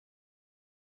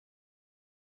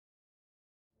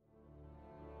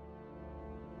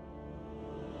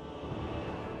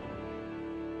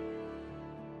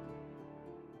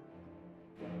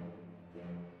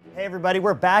Hey everybody,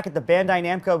 we're back at the Bandai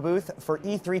Namco booth for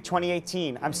E3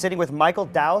 2018. I'm sitting with Michael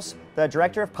Douse, the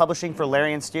Director of Publishing for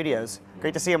Larian Studios.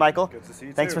 Great to see you, Michael. Good to see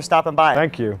you Thanks too. for stopping by.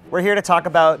 Thank you. We're here to talk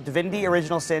about Divinity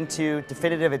Original Sin 2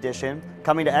 Definitive Edition,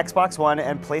 coming to Xbox One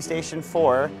and PlayStation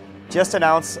 4, just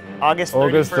announced August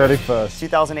 31st,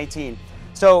 2018.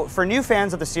 So for new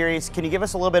fans of the series, can you give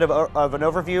us a little bit of an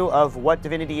overview of what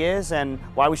Divinity is and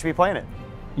why we should be playing it?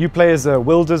 You play as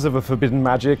wielders of a forbidden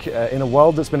magic in a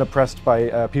world that's been oppressed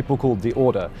by people called the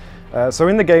Order. So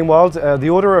in the game world, the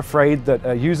Order are afraid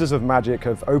that users of magic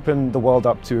have opened the world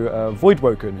up to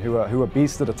Voidwoken, who are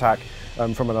beasts that attack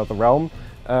from another realm.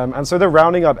 And so they're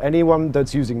rounding up anyone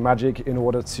that's using magic in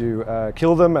order to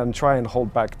kill them and try and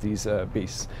hold back these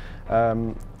beasts.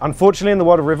 Unfortunately, in the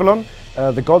world of Rivellon,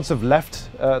 the gods have left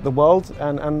the world,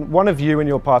 and one of you in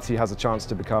your party has a chance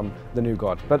to become the new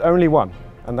god, but only one.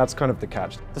 And that's kind of the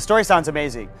catch. The story sounds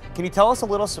amazing. Can you tell us a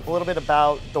little bit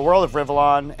about the world of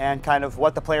Rivellon and kind of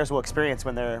what the players will experience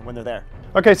when they're there?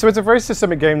 Okay, so it's a very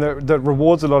systemic game that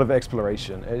rewards a lot of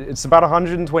exploration. It's about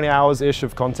 120 hours-ish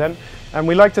of content, and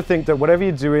we like to think that whatever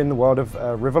you do in the world of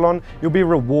Rivellon, you'll be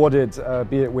rewarded,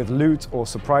 be it with loot or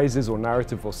surprises or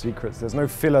narrative or secrets. There's no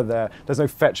filler there, there's no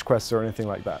fetch quests or anything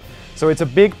like that. So it's a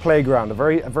big playground, a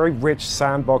very rich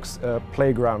sandbox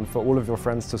playground for all of your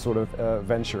friends to sort of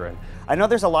venture in. I know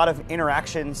there's a lot of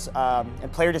interactions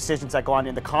and player decisions that go on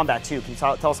in the combat too. Can you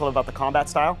tell us a little about the combat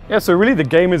style? Yeah, so really the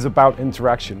game is about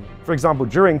interaction. For example,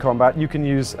 during combat, you can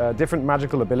use different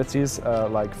magical abilities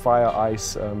like fire,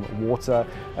 ice, water,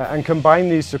 and combine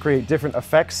these to create different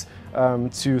effects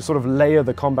to sort of layer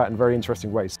the combat in very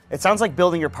interesting ways. It sounds like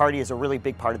building your party is a really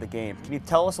big part of the game. Can you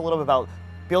tell us a little bit about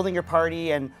building your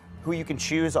party and who you can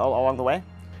choose along the way?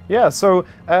 Yeah, so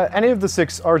any of the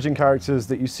 6 origin characters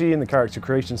that you see in the character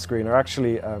creation screen are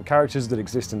actually characters that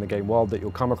exist in the game world that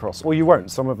you'll come across, or you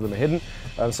won't. Some of them are hidden,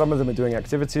 some of them are doing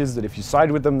activities that if you side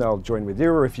with them, they'll join with you,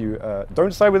 or if you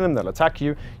don't side with them, they'll attack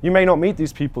you. You may not meet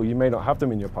these people, you may not have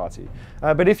them in your party.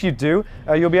 But if you do,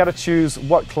 you'll be able to choose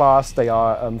what class they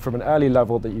are from an early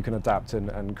level that you can adapt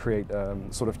and create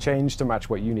sort of change to match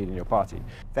what you need in your party.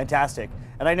 Fantastic.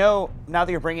 And I know now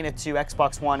that you're bringing it to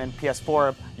Xbox One and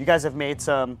PS4, you guys have made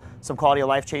some quality of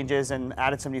life changes and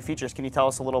added some new features. Can you tell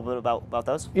us a little bit about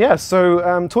those? Yeah,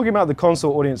 so talking about the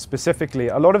console audience specifically,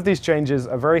 a lot of these changes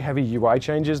are very heavy UI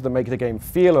changes that make the game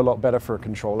feel a lot better for a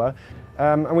controller.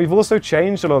 And we've also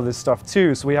changed a lot of this stuff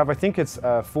too. So we have, I think it's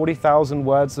 40,000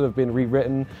 words that have been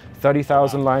rewritten,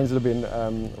 30,000 lines that have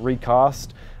been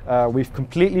recast. We've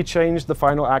completely changed the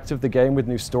final act of the game with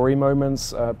new story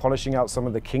moments, polishing out some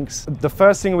of the kinks. The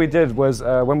first thing we did was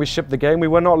when we shipped the game, we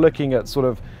were not looking at sort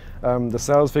of the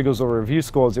sales figures or review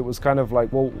scores. It was kind of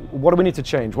like, well, what do we need to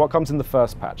change? What comes in the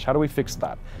first patch? How do we fix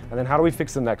that? And then how do we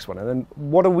fix the next one? And then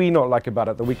what do we not like about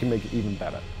it that we can make it even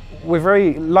better? We're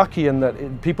very lucky in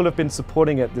that people have been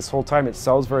supporting it this whole time. It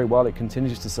sells very well, it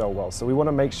continues to sell well. So we want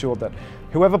to make sure that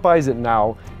whoever buys it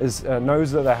now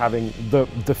knows that they're having the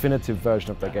definitive version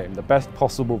of their game, the best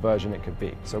possible version it could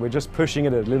be. So we're just pushing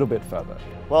it a little bit further.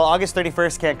 Well, August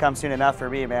 31st can't come soon enough for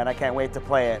me, man. I can't wait to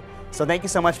play it. So thank you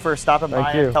so much for stopping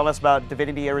by and telling us about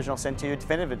Divinity Original Sin 2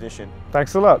 Definitive Edition.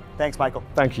 Thanks a lot. Thanks, Michael.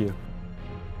 Thank you.